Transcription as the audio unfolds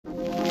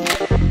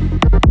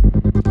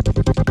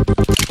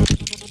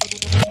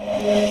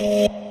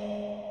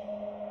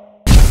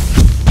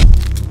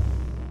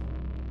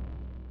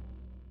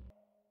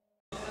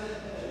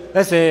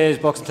This is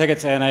Boxing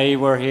Tickets NI.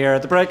 We're here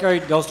at the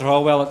Breakout, the Ulster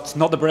Hall. Well, it's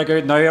not the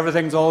Breakout now,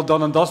 everything's all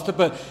done and dusted,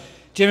 but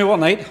Jamie, what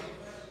night?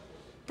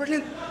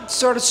 Brilliant.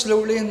 Started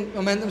slowly and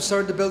momentum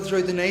started to build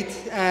throughout the night.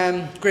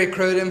 Great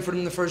crowd in for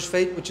them the first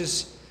fight, which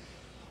is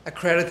a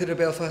credit to the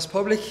Belfast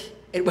public.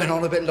 It went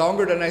on a bit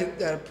longer than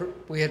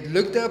we had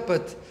looked at,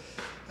 but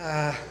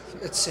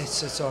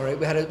it's all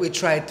right. We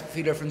tried a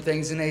few different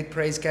things tonight.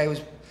 Prize guy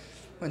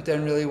went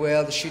down really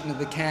well. The shooting of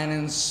the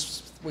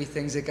cannons, wee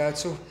things like that.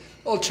 So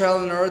all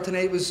trial and error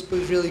tonight was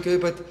really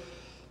good, but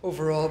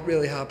overall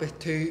really happy.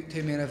 Two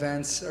main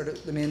events, or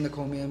the main and the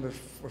co-main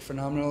were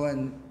phenomenal,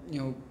 and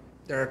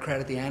they're a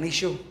credit to any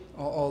show.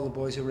 All the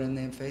boys who were in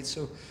them fights.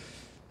 So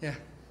yeah.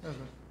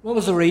 What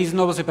was the reason,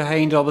 obviously,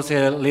 behind a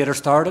later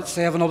start at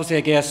 7? Obviously,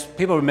 I guess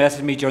people were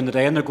messaging me during the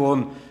day and they're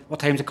going, what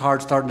time's the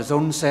card starting the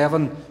zone?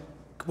 7?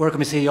 Where can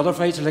we see the other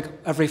fights? Like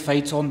every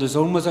fight's on the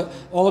zone. Was it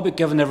all about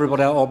giving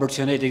everybody an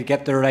opportunity to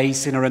get their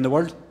eyes seen around the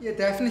world? Yeah,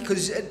 definitely,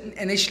 because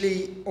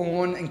initially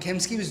Owen and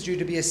Kimsky was due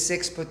to be a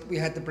 6, but we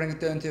had to bring it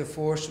down to a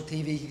 4 so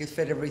TV could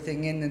fit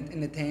everything in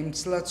the time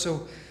slot.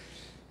 So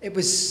it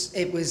was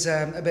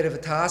a bit of a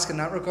task in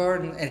that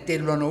regard, and it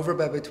did run over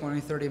by about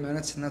 20-30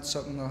 minutes, and that's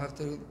something I'll have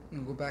to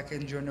go back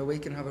in during the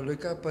week and have a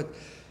look at. But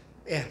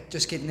yeah,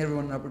 just getting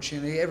everyone an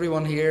opportunity.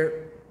 Everyone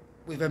here,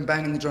 we've been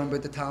banging the drum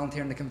about the talent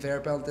here in the conveyor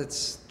belt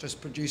that's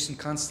just producing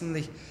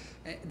constantly,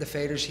 the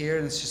fighters here,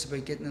 and it's just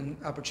about getting them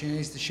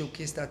opportunities to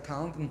showcase that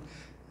talent,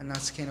 and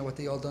that's kind of what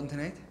they all done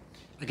tonight.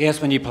 I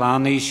guess when you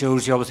plan these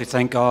shows, you obviously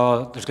think,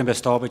 oh, there's going to be a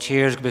stoppage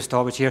here, there's going to be a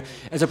stoppage here.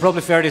 Is it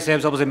probably fair to say it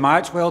was obviously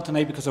matched well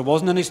tonight because there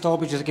wasn't any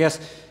stoppages? I guess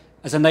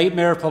as a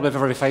nightmare, probably if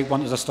every fight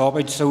wanted a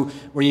stoppage. So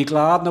were you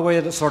glad in the way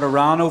that it sort of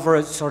ran over?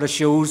 It sort of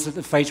shows that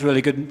the fight's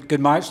really good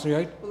match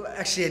throughout? Well,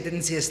 actually, I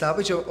didn't see a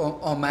stoppage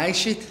on my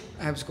sheet.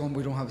 I was going,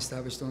 we don't have a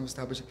stoppage, don't have a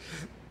stoppage.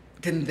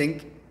 Didn't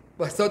think.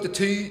 Well, I thought the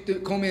two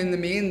that come in the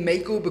main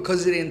might go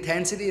because of the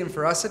intensity and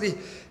ferocity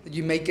that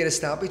you might get a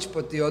stoppage,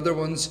 but the other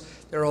ones,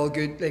 they're all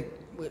good. Like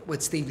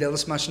with Steve Little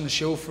smashing the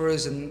show for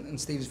us, and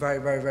Steve's very,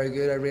 very, very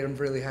good. I rate him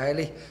really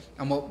highly,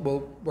 and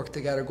we'll work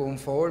together going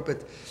forward.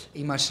 But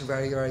he matched a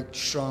very, very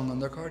strong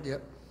undercard. Yeah.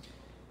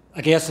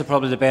 I guess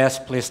probably the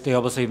best place to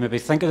obviously maybe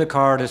think of the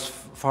card is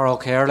Farrell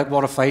Kerr. Like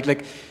what a fight!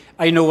 Like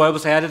I know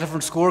obviously I had a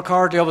different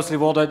scorecard to obviously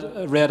what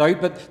I read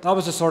out, but that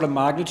was the sort of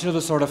magnitude of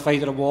the sort of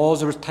fight that it was.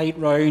 There was tight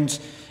rounds.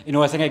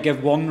 I think I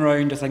give one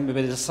round. I think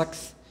maybe the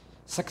sixth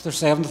or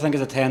seventh. I think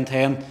is a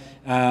 10-10.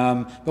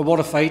 But what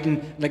a fight,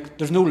 and like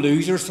there's no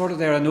losers sort of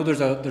there. I know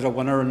there's a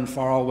winner in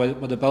Farrell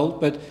with a belt,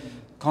 but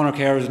Connor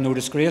Kerr is no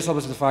disgrace.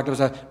 Obviously the fact it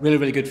was a really,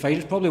 really good fight.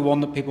 It's probably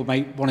one that people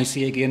might want to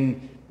see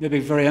again, maybe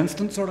very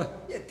instant sort of.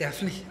 Yeah,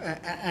 definitely.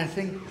 I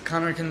think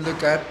Connor can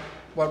look at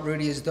what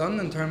Rudy has done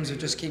in terms of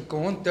just keep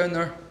going down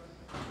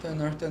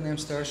them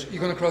stairs.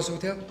 You're going to cross the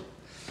hotel.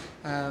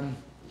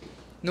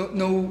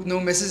 No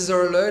misses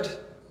are allowed.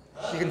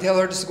 You can tell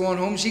her just to go on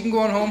home. She can go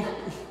on home.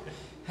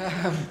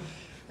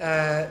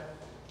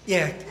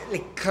 Yeah,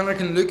 like Connor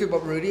can look at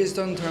what Rudy has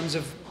done in terms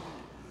of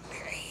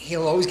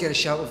he'll always get a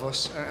shot with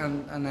us,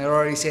 and I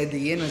already said to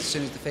Ian as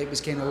soon as the fight was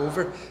kind of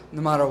over,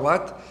 no matter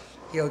what,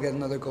 he'll get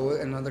another go,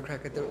 another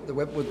crack at the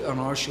whip on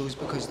our shows,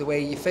 because the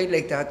way you fight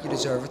like that, you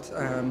deserve it.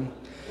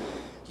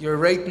 You're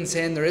right in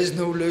saying there is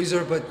no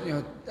loser, but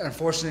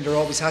unfortunately there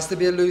always has to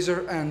be a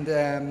loser,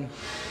 and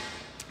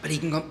but he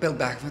can build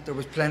back from it. There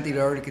was plenty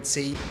there you could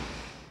see.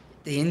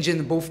 The engine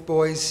of both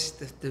boys,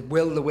 the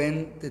will to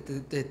win,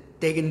 the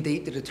digging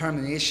deep, the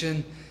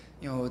determination,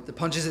 the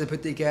punches that they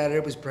put together,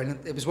 it was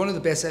brilliant. It was one of the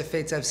best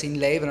fights I've seen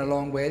live in a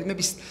long way.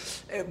 Maybe,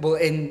 well,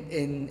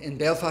 in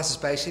Belfast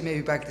especially,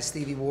 maybe back to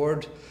Stevie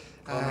Ward,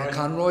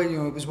 Conroy,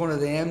 it was one of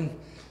them.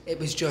 It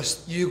was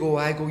just, you go,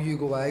 I go, you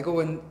go, I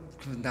go, and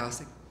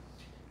fantastic.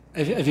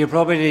 If you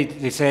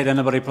probably said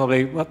anybody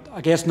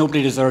I guess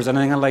nobody deserves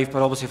anything in life,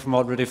 but obviously from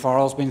what Rudy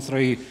Farrell's been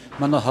through,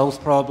 mental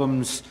health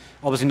problems,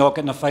 obviously not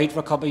getting a fight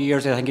for a couple of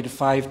years. I think he did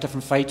 5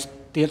 different fights,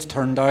 dates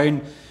turned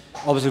down.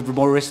 Obviously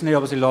more recently,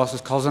 lost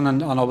his cousin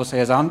and obviously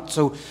his aunt.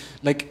 So,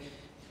 like,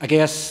 I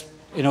guess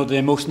the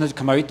emotion that's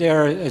come out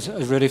there is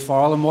Rudy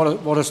Farrell, and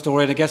what a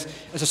story. And I guess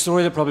it's a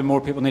story that probably more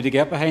people need to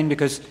get behind,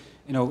 because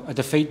a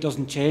defeat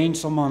doesn't change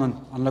someone,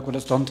 and look what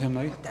it's done to him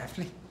now.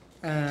 Definitely.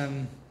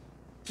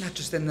 Not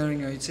just in the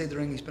ring, I'd say the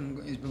ring he's been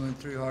going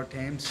through hard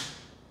times,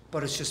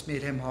 but it's just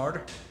made him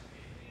harder.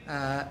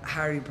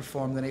 How he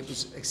performed the night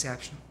was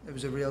exceptional. It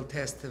was a real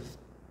test of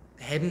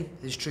him,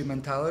 his true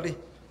mentality,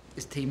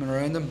 his team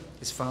around him,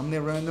 his family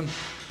around him,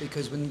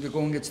 because when the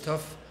going gets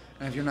tough,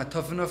 and if you're not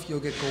tough enough, you'll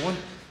get going,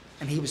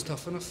 and he was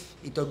tough enough.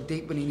 He dug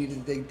deep when he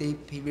needed to dig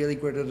deep. He really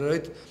gritted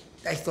it out.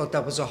 I thought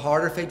that was a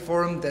harder fight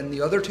for him than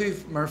the other two,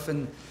 Murph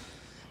and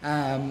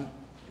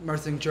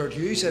Gerard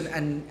Hughes,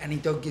 and he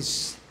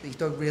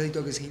really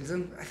dug his heels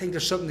in. I think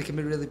there's something that can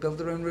be really built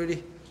around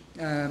Rudy.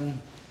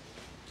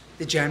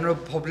 The general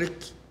public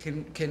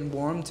can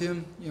warm to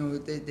him.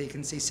 They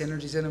can see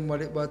synergies in him,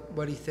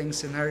 what he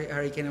thinks, and how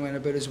he kind of went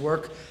about his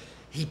work.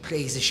 He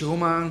plays the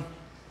showman.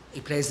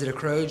 He plays to the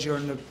crowd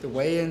during the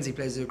weigh-ins. He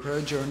plays to the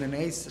crowd during the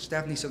nights. There's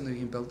definitely something we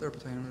can build there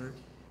between him and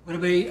Rudy. Would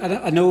it be,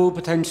 I know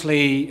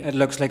potentially it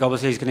looks like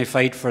obviously he's going to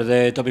fight for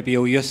the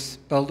WBO youth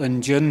belt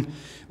in June.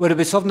 Would it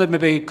be something that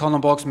maybe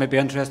Conlan Box may be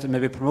interested in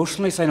maybe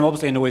promotionally signing?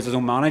 Obviously I know he's his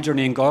own manager,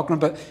 Ian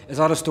Gaughran, but is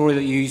that a story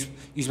that you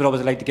would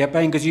obviously like to get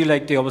behind? Because you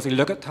like to obviously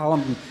look at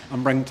talent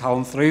and bring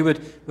talent through.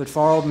 Would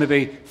Farrell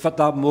maybe fit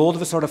that mould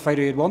of a sort of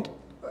fighter you'd want?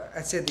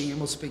 I said Ian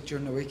will speak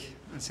during the week.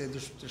 I said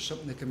there's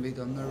something that can be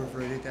done there with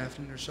Rudy,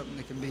 definitely. There's something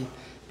that can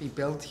be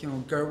built. You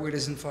know, Gertwood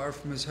isn't far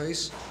from his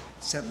house.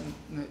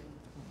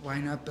 Why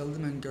not build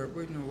him in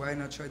Gertwood? You know, why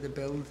not try to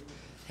build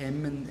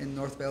him in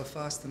North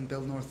Belfast and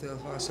build North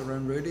Belfast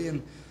around Rudy?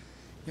 And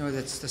you know,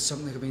 that's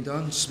something that can be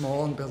done,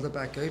 small, and build it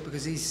back out,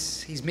 because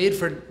he's made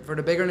for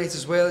the bigger nights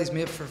as well. He's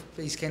made for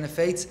these kind of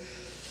fights,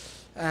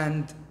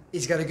 and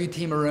he's got a good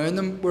team around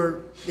him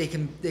where they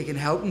can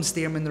help him,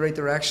 steer him in the right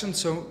direction.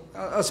 So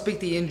I'll speak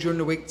to Ian during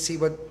the week to see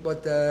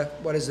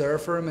what is there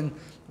for him and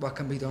what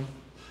can be done.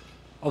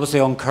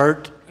 Obviously on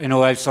Kurt, you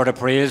know, I've sort of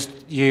praised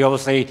you.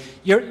 Obviously,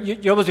 you're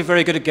obviously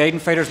very good at guiding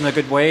fighters in a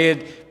good way.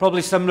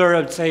 Probably similar,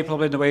 I'd say,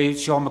 probably in the way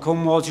Sean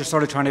McComb was. You're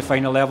sort of trying to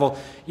find a level.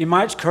 You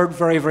matched Kurt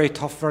very, very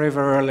tough, very,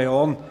 very early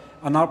on,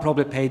 and that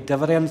probably paid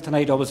dividends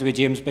tonight. Obviously with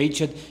James Beech,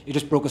 you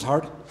just broke his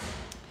heart.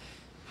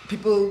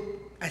 People,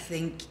 I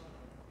think,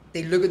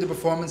 they look at the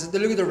performances, they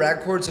look at the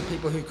records of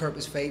people who Kurt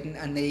was fighting,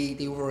 and they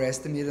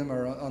overestimate them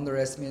or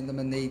underestimate them,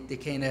 and they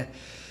kind of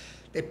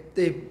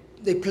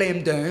they play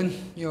him down.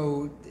 You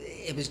know,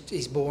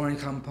 he's boring,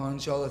 can't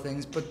punch, all the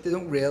things, but they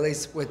don't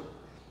realise with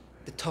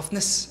the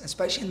toughness,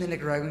 especially in the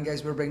Nicaraguan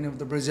guys we're bringing up.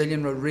 The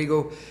Brazilian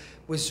Rodrigo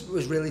was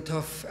really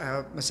tough.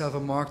 Myself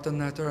and Mark done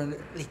that there, and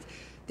like,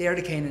 they're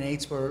the kind of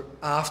nights where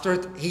after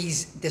it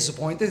he's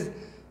disappointed.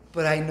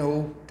 But I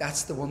know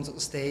that's the ones that will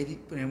stay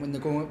when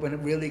it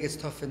really gets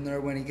tough in there,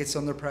 when he gets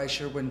under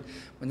pressure, when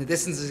the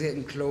distance is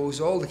getting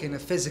close, all the kind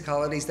of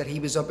physicalities that he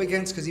was up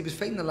against, because he was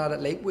fighting a lot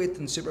at lightweight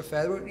and super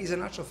featherweight. He's a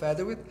natural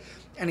featherweight,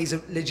 and he's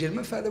a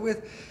legitimate featherweight.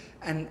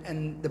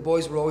 And the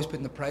boys were always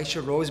putting the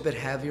pressure, were always a bit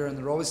heavier, and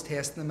they're always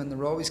testing him, and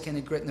they're always kind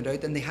of gritting it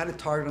out. And they had a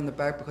target on the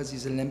back because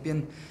he's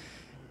Olympian.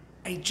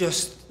 I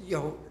just, you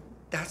know,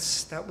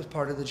 that was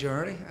part of the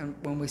journey. And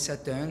when we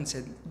sat down and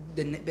said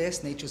the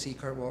best night you'll see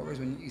Kurt Walker is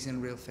when he's in a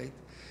real fight.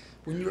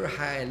 When you're a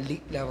high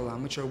elite level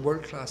amateur,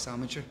 world class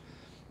amateur,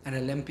 an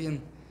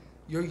Olympian,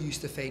 you're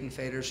used to fighting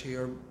fighters who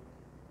are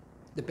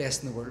the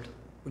best in the world.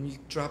 When you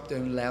drop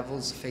down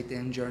levels, fight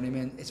them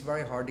journeymen, it's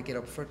very hard to get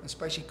up for it.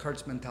 Especially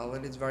Kurt's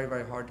mentality, it's very,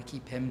 very hard to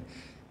keep him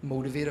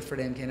motivated for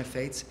them kind of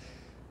fights.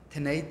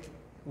 Tonight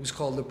was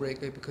called the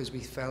breakout because we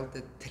felt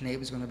that tonight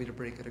was going to be the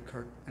breakout of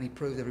Kurt, and he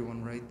proved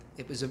everyone right.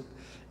 It was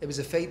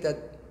a fight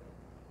that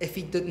if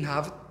he didn't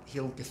have it,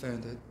 he'll get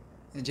found out.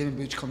 And Jimmy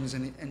Booch comes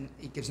in and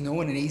he gives no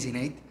one an easy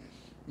night.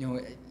 You know,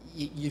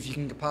 if you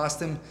can get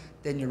past him,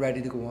 then you're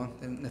ready to go on.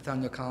 Then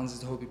Nathaniel Collins is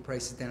the Hobie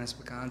Price, Dennis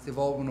McCann. They've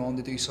all went on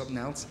to do something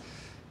else,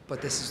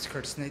 but this is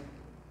Kurt's night.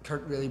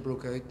 Kurt really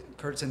broke out.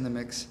 Kurt's in the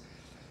mix.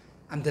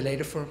 I'm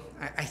delighted for him.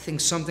 I think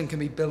something can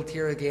be built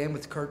here again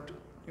with Kurt.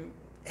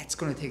 It's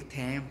going to take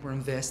time. We're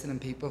investing in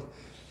people.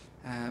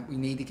 We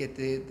need to get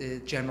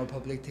the general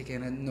public to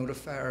kind of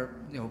notify or,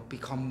 you know,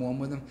 become one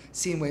with them.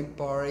 Same way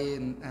Barry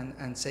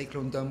and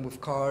Cyclone done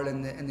with Carl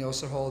in the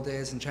Ulster Hall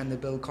days, and trying to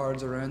build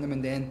cards around them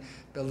and then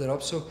build it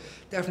up. So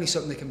definitely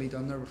something that can be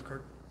done there with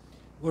Kurt.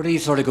 Where do you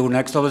sort of go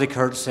next? Obviously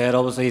Kurt said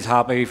obviously he's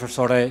happy for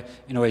sort of,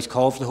 you know, he's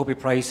called for the Hobie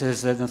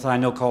Prices,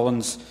 Nathaniel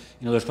Collins,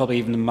 you know, there's probably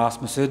even the Mas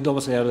Masood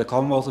obviously out of the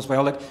Commonwealth as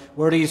well. Like,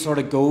 where do you sort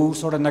of go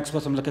sort of next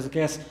with him? Because I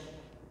guess,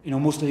 you know,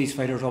 most of these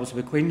fighters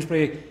obviously with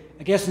Queensbury,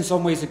 I guess in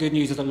some ways the good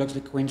news is that it looks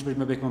like Queensbury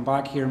maybe coming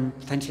back here in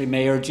potentially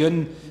May or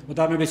June. Would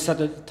that maybe set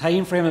a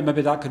time frame that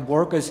maybe that could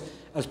work as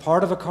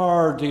part of a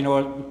card? You know,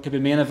 it could be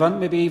main event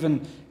maybe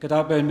even. Could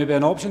that be maybe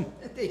an option?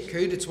 It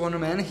could. It's one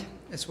of many.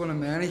 It's one of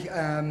many.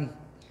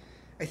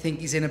 I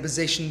think he's in a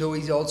position though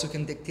he also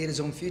can dictate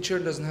his own future.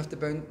 Doesn't have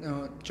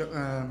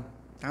to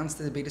dance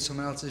to the beat of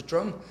someone else's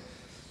drum.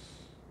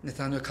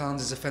 Nathaniel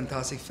Collins is a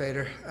fantastic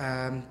fighter.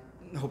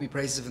 Hobie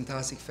Price is a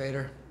fantastic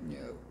fighter. You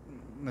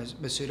know,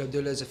 Masood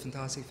Abdullah is a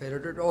fantastic fighter.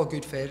 They're all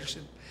good fighters,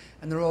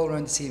 and they're all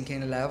around the same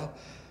kind of level.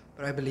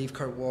 But I believe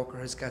Kurt Walker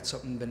has got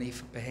something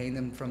behind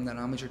him from that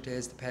amateur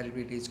days, the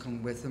pedigree that's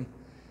come with him,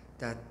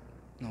 that,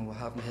 you know, will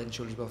have my head and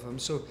shoulders above him.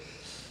 So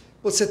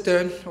we'll sit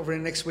down over the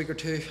next week or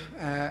two.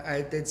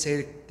 I did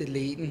say to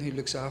Leighton, who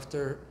looks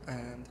after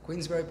the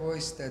Queensbury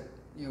boys, that,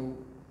 you know,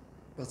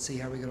 we'll see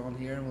how we get on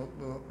here, and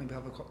we'll maybe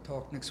have a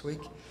talk next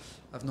week.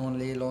 I've known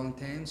Lee a long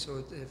time,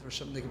 so if there's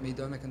something that can be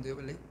done, I can do it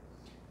with Lee.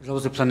 There's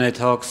obviously plenty of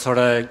talks sort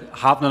of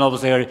happening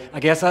obviously. I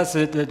guess that's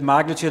the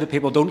magnitude that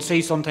people don't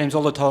see sometimes,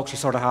 all the talks you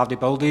sort of have to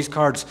build these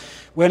cards.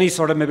 When he's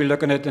sort of maybe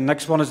looking at the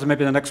next one, is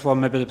maybe the next one,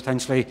 maybe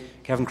potentially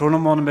Kevin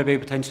Cronin one, and maybe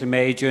potentially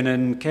May, June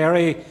and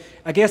Kerry.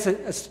 I guess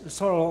it's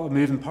sort of a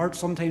moving part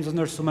sometimes, and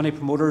there's so many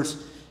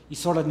promoters, you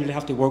sort of nearly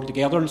have to work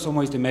together in some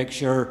ways to make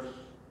sure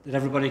that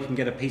everybody can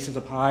get a piece of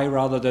the pie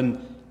rather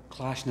than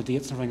clashing the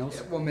dates and everything else.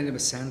 Yeah,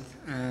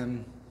 1,000,000%.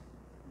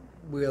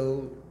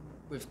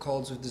 We've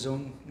calls with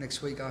dazn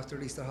next week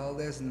after Easter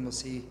holidays, and then we'll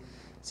see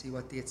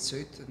what dates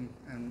suit,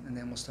 and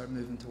then we'll start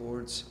moving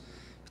towards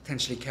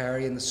potentially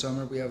Kerry in the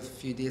summer. We have a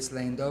few dates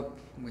lined up.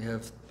 We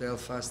have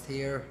Belfast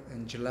here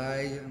in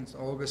July and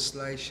August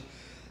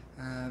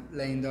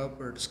lined up.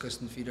 We're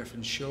discussing a few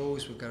different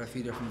shows. We've got a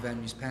few different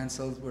venues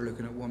penciled. We're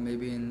looking at one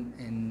maybe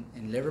in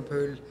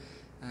Liverpool.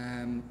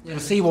 You'll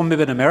see one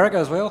maybe in America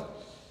as well.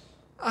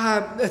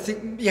 I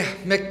think, yeah,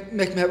 Mick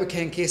met with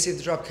Ken Casey at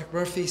the Dropkick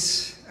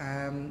Murphys.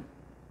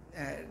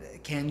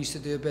 Ken used to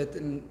do a bit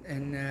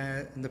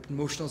in the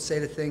promotional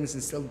side of things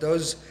and still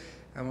does.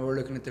 And we're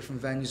looking at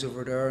different venues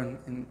over there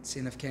and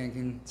seeing if Ken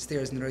can steer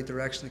us in the right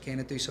direction to kind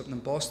of do something in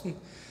Boston.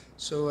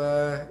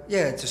 So,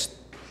 yeah, just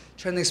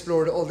trying to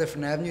explore all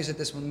different avenues at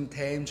this one in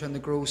time, trying to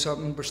grow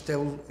something. We're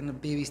still in the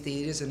baby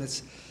stages, and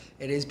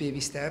it is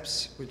baby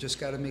steps. We've just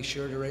got to make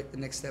sure the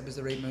next step is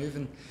the right move.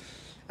 And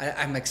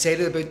I'm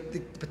excited about the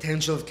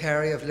potential of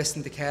Kerry. I've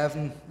listened to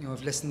Kevin,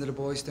 I've listened to the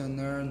boys down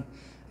there, and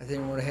I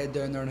think we're going to head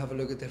down there and have a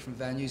look at different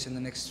venues in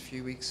the next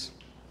few weeks.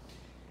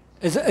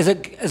 Is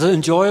it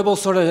enjoyable,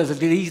 sort of, is it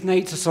these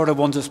nights are sort of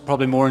ones that's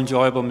probably more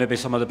enjoyable, maybe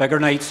some of the bigger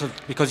nights,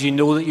 because you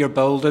know that you're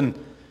building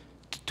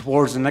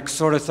towards the next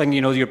sort of thing,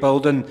 you're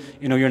building,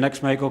 your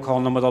next Michael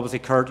Conlan with obviously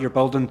Kurt, you're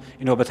building,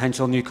 a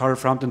potential new card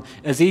Frampton.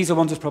 Is these the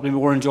ones that's probably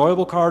more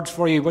enjoyable cards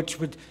for you? Which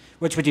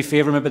would you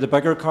favour, maybe the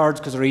bigger cards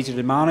because they're easy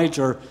to manage,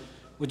 or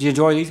would you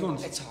enjoy these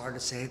ones? It's hard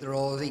to say. They're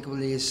all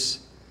equally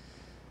as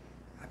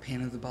a pain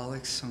in the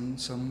bollocks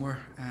somewhere,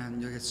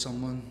 and you'll get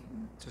someone,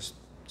 just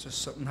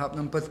something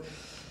happening. But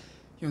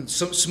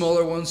some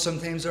smaller ones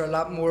sometimes are a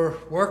lot more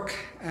work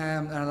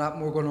and a lot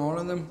more going on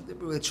in them.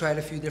 We tried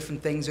a few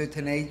different things out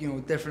tonight,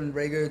 different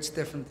rig outs,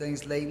 different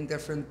things, lighting,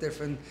 different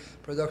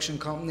production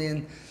company,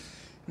 and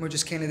we're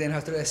just kind of then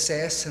have to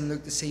assess and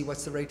look to see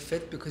what's the right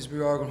fit, because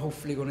we are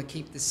hopefully going to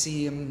keep the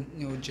same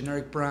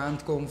generic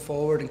brand going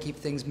forward and keep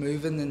things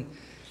moving. And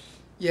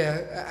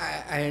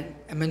yeah,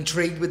 I'm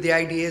intrigued with the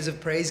ideas of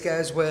Praise Guy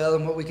as well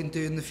and what we can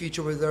do in the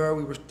future with there.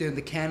 We were doing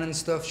the Canon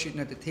stuff, shooting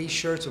at the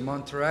t-shirts with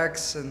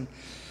Monterrex and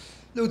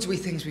loads of wee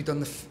things. We've done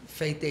the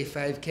Fight Day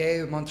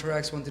 5K.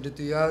 Monterrex wanted to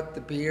do that.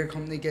 The beer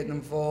company getting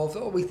involved.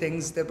 All wee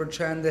things that we're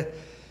trying to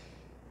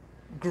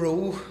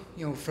grow,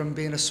 from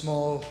being a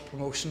small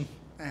promotion,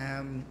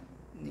 1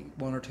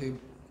 or 2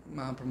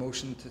 man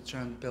promotion, to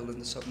try and build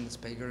into something that's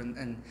bigger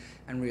and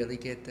really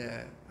get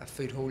a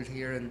foothold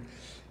here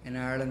in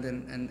Ireland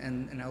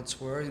and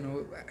elsewhere.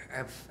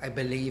 I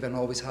believe and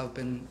always have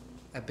been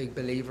a big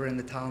believer in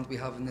the talent we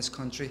have in this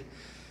country.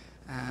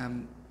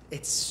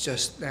 It's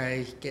just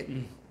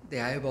getting the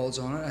eyeballs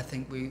on it. I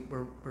think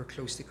we're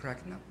close to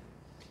cracking that.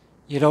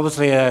 You'd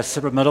obviously a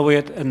super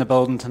middleweight in the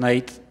building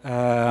tonight.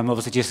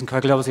 Obviously Jason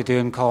Quigley obviously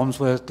doing comms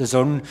with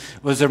dazn.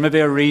 Was there maybe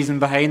a reason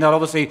behind that?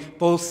 Obviously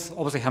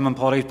him and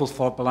Potty both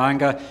fought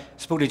Balanga.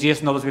 Spoke to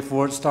Jason obviously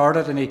before it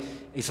started, and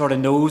he sort of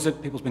knows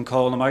that people's been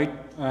calling him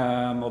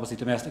out. Obviously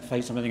domestic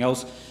fights and everything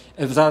else.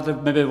 Was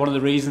that maybe one of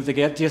the reasons to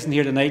get Jason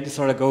here tonight, to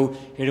sort of go,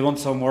 here do you want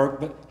some work,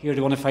 but here do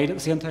you want to fight at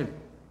the same time?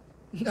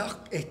 No.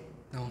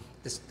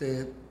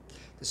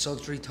 The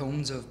sultry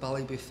tones of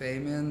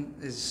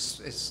Ballybofamian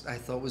is I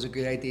thought was a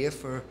good idea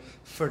for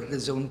the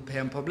zone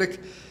paying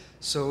public.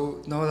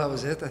 So no, that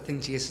was it. I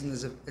think Jason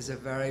is a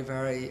very,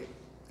 very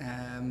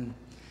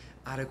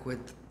adequate.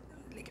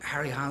 Like,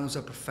 Harry handles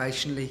it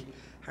professionally.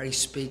 Harry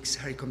speaks.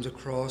 Harry comes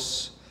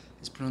across.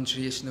 His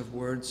pronunciation of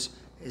words,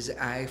 his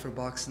eye for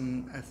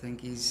boxing. I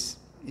think he's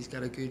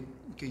got a good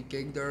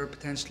gig there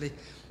potentially,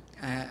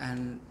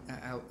 and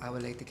I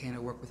would like to kind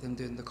of work with him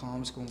doing the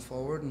comms going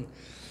forward.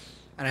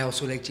 And I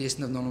also like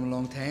Jason. I've known him a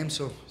long time,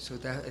 so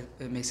that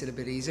it makes it a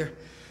bit easier.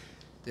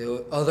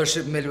 The other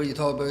super middleweight you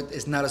talk about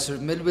is not a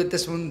super middleweight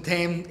this one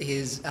time.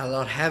 He's a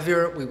lot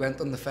heavier. We went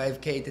on the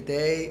 5K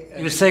today.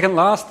 He was second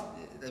last?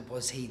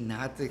 Was he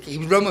not? He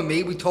was running with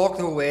me. We talked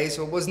the whole way,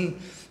 so it was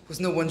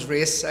no one's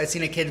race. I'd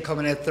seen a kid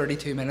coming out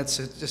 32 minutes,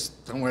 so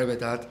just don't worry about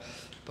that.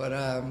 But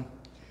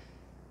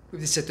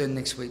we'll just sit down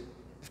next week.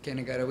 We've kind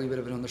of got a wee bit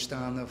of an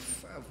understanding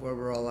of where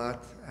we're all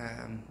at.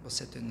 We'll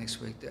sit down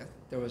next week.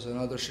 There was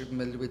another super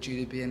middleweight due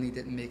to be in. He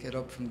didn't make it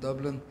up from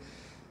Dublin,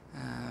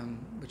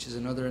 which is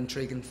another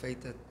intriguing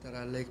fight that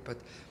I like. But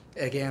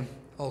again,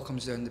 all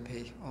comes down to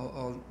pay.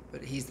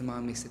 But he's the man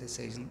who makes the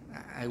decision.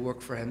 I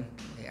work for him.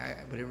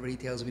 Whatever he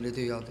tells me to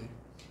do, I'll do.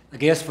 I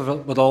guess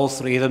with all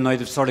three of them now,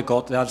 they've sort of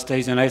got to that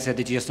stage, and I said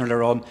to Jason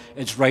earlier on,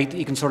 it's right that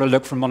you can sort of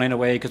look for money in a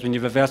way, because when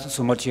you've invested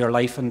so much of your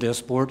life into a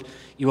sport,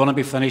 you want to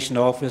be finishing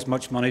off with as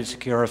much money to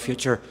secure a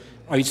future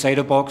outside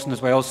of boxing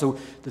as well. So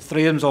the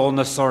three of them's all in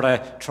this sort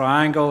of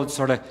triangle. It's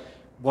sort of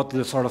what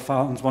the sort of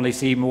fans want to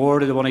see more.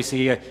 Do they want to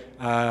see a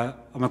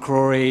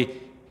McCrory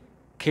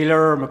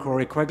Keeler,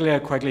 McCrory Quigley, a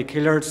Quigley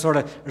Keeler? It's sort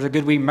of, there's a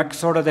good wee mix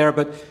sort of there,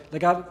 but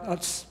like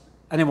that's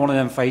any one of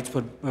them fights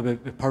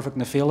would be perfect in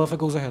the field if it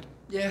goes ahead.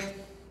 Yeah.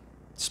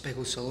 Spike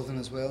O'Sullivan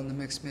as well in the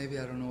mix, maybe.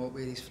 I don't know what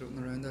way he's floating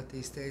around at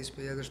these days,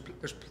 but yeah, there's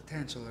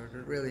potential there.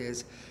 There really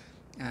is.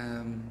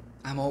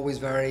 I'm always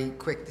very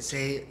quick to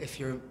say, if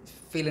you're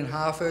feeling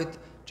half out,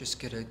 just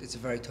get out. It's a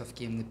very tough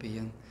game to be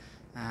in,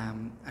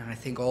 and I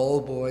think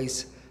all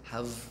boys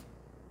have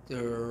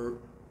their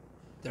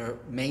their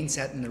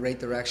mindset in the right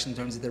direction in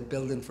terms of they're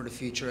building for the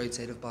future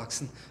outside of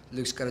boxing.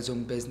 Luke's got his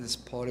own business.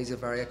 Paulie's a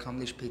very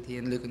accomplished PT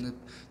and looking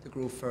to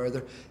grow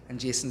further. And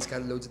Jason's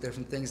got loads of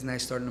different things, and now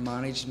starting to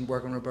manage and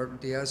work on Roberto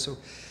Diaz. So,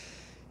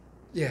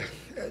 yeah,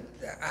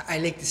 I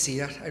like to see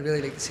that. I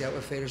really like to see that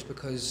with fighters,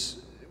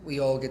 because we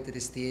all get to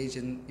this stage,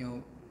 and you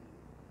know,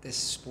 this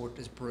sport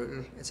is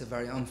brutal. It's a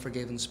very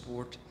unforgiving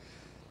sport.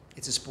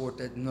 It's a sport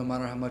that no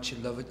matter how much you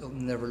love it, it'll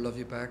never love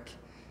you back.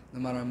 No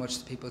matter how much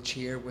the people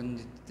cheer,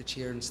 when the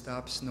cheering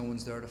stops, no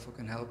one's there to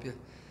fucking help you.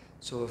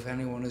 So if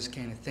anyone is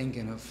kind of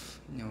thinking of,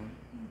 you know,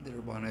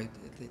 they're one out,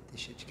 they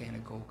should kind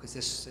of go, because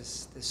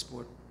this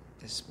sport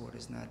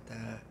is not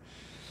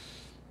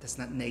that's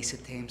not nice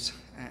at times.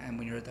 And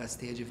when you're at that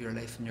stage of your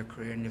life and your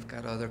career, and you've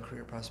got other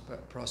career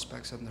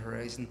prospects on the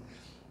horizon,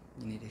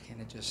 you need to kind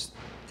of just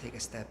take a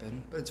step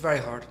in. But it's very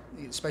hard,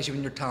 especially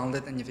when you're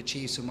talented and you've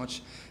achieved so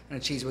much, and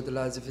achieved what the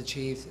lads have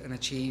achieved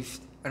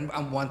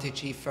and want to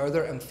achieve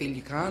further and feel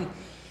you can.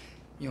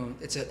 You know,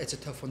 it's a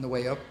tough one the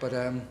way up, but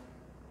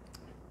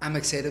I'm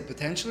excited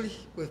potentially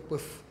with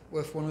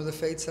one of the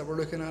fights that we're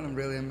looking at.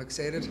 I'm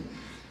excited.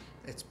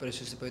 But it's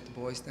just about the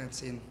boys then,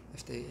 seeing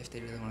if they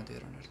really want to do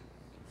it or not.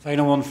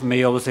 Final one from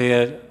me, obviously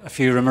a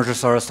few rumours are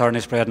sort of starting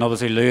to spread, and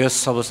obviously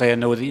Lewis, obviously I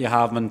know that you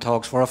have him in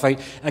talks for a fight.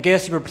 I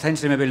guess you were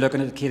potentially maybe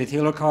looking at the Katie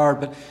Taylor card,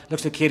 but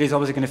looks like Katie's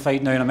obviously going to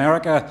fight now in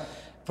America.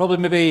 Probably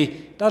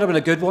maybe that would have been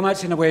a good one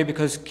actually in a way,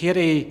 because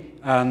Katie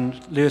and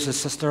Lewis's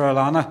sister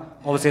Alana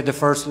obviously had the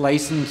first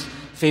licensed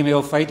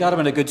female fight. That would have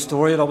been a good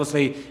story. And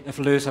obviously if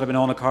Lewis had been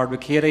on a card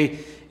with Katie,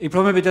 he'd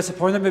probably be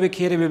disappointed. Maybe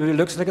Katie maybe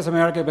looks like it's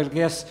America, but I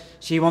guess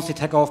she wants to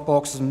tick off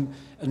boxing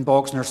and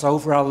boxing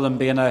herself rather than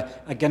being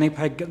a guinea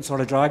pig getting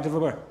sort of dragged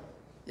everywhere.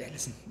 Yeah,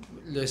 listen,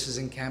 Lewis is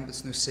in camp,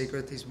 it's no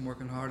secret. He's been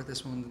working hard at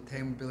this one at the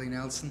time with Billy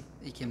Nelson.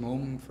 He came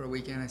home for a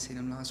weekend, I seen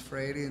him last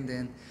Friday, and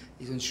then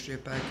he's went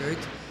straight back out.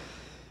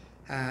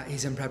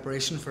 He's in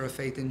preparation for a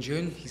fight in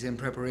June. He's in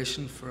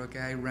preparation for a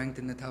guy ranked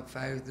in the top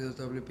 5 of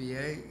the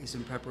WBA. He's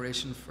in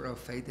preparation for a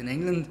fight in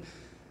England.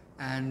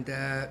 And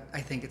I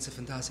think it's a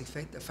fantastic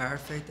fight, a fair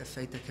fight, a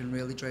fight that can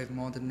really drive him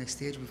on to the next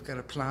stage. We've got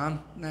a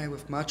plan now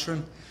with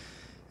Matchroom,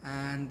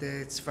 and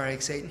it's very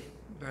exciting,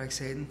 very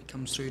exciting.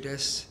 Comes through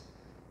this,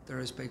 there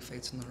is big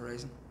fights on the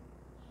horizon.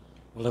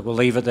 Well, look, we'll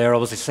leave it there.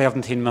 Obviously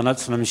 17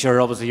 minutes, and I'm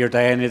sure obviously you're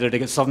dying either to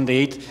get something to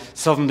eat,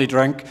 something to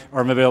drink,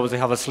 or maybe obviously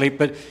have a sleep.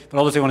 But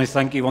obviously I want to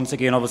thank you once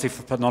again obviously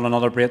for putting on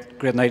another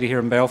great night here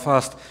in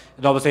Belfast.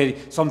 And obviously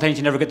sometimes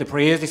you never get the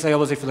praise, they say,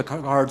 obviously for the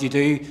cards you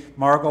do.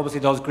 Mark obviously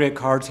does great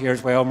cards here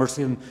as well, and we're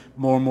seeing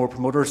more and more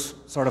promoters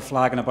sort of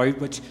flagging about,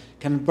 which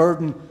can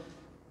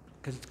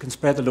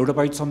spread the load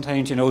about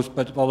sometimes, you know.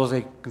 But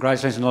obviously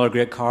congratulations on another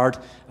great card,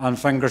 and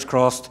fingers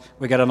crossed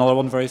we get another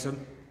one very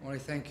soon. Well,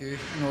 thank you.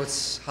 I know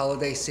it's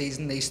holiday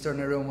season, Easter,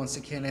 and everyone wants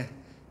to kind of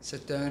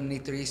sit down and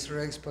eat their Easter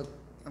eggs, but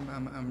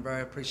I'm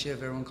very appreciative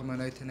of everyone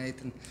coming out tonight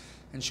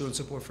and showing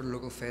support for the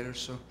local fighters,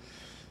 so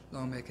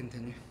long may it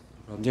continue.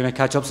 Do you want to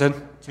catch up soon?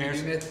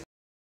 Cheers.